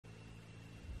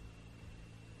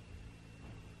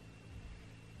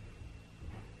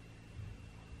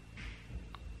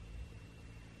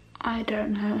I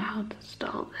don't know how to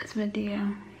start this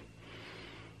video.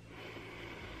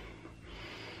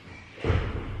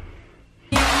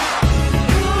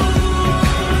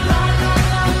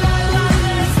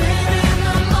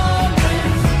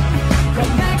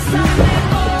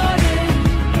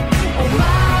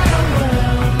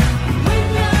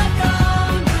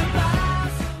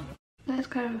 Let's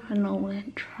go with a normal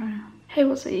intro. Hey,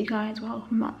 what's up you guys,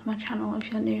 welcome back to my channel. If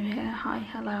you're new here, hi,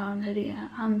 hello, I'm Lydia,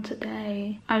 and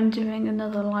today I'm doing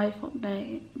another life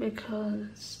update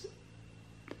because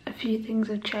a few things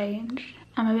have changed.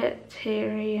 I'm a bit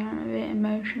teary, I'm a bit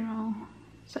emotional,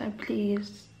 so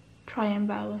please try and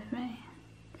bear with me.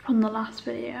 From the last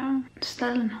video,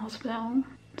 still in hospital,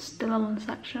 still on the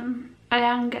section. I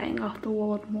am getting off the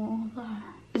ward more though.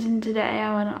 As in today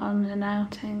I went on an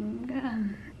outing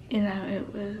and you know,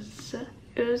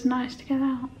 it was nice to get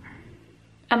out.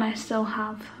 And I still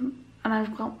have, and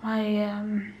I've got my,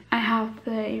 I have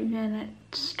 30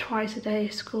 minutes twice a day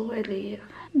school I leave.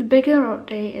 The bigger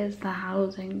update is the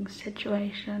housing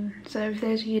situation. So for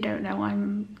those of you who don't know,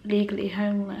 I'm legally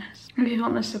homeless. If you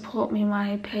want to support me,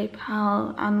 my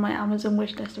PayPal and my Amazon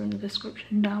wishlist are in the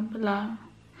description down below.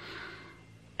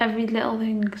 Every little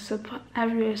thing,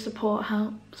 every support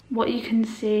helps. What you can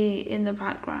see in the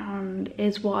background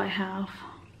is what I have.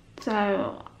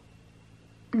 So,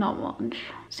 not much.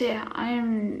 So yeah, I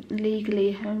am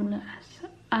legally homeless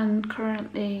and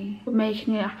currently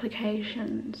making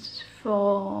applications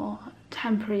for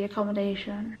temporary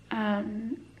accommodation.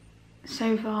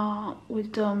 So far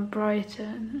we've done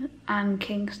Brighton and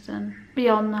Kingston.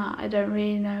 Beyond that, I don't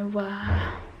really know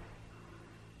where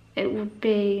it would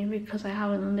be because I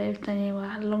haven't lived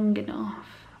anywhere long enough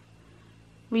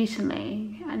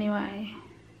recently anyway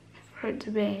for it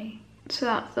to be. So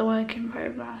that's the work in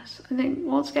progress. I think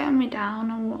what's getting me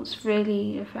down and what's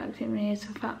really affecting me is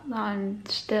the fact that I'm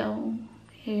still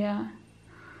here.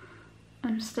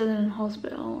 I'm still in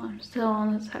hospital, I'm still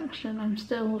on the section, I'm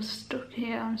still stuck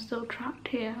here, I'm still trapped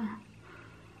here.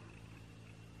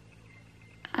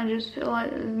 I just feel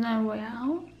like there's no way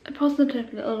out. A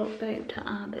positive little update to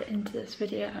add into this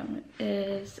video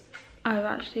is I've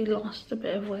actually lost a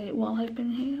bit of weight while I've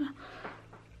been here,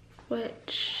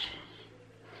 which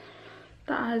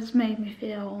that has made me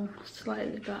feel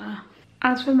slightly better.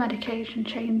 As for medication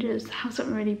changes, there hasn't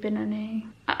really been any.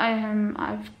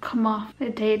 I've come off a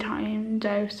daytime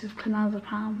dose of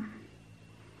clonazepam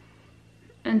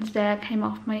and today I came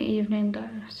off my evening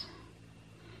dose.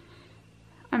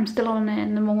 I'm still on it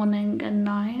in the morning and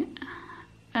night,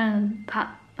 and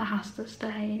that has to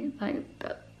stay like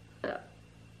that.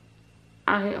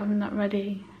 I'm not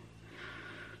ready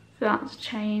for that to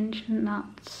change, and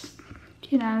that's,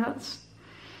 you know, that's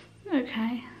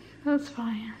okay, that's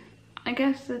fine. I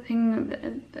guess the thing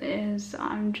that is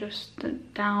I'm just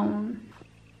down.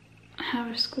 I have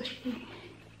a squishy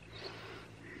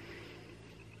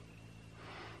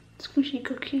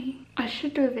cookie. I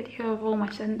should do a video of all my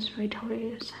sensory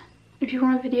toys. If you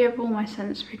want a video of all my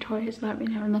sensory toys, let me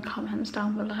know in the comments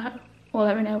down below, or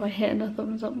let me know by hitting the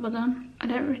thumbs up button. I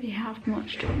don't really have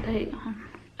much to update on.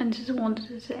 I just wanted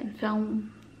to sit and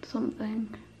film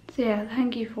something. So yeah,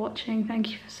 thank you for watching,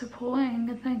 thank you for supporting,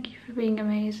 and thank you for being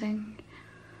amazing.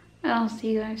 And I'll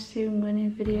see you guys soon with a new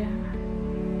video.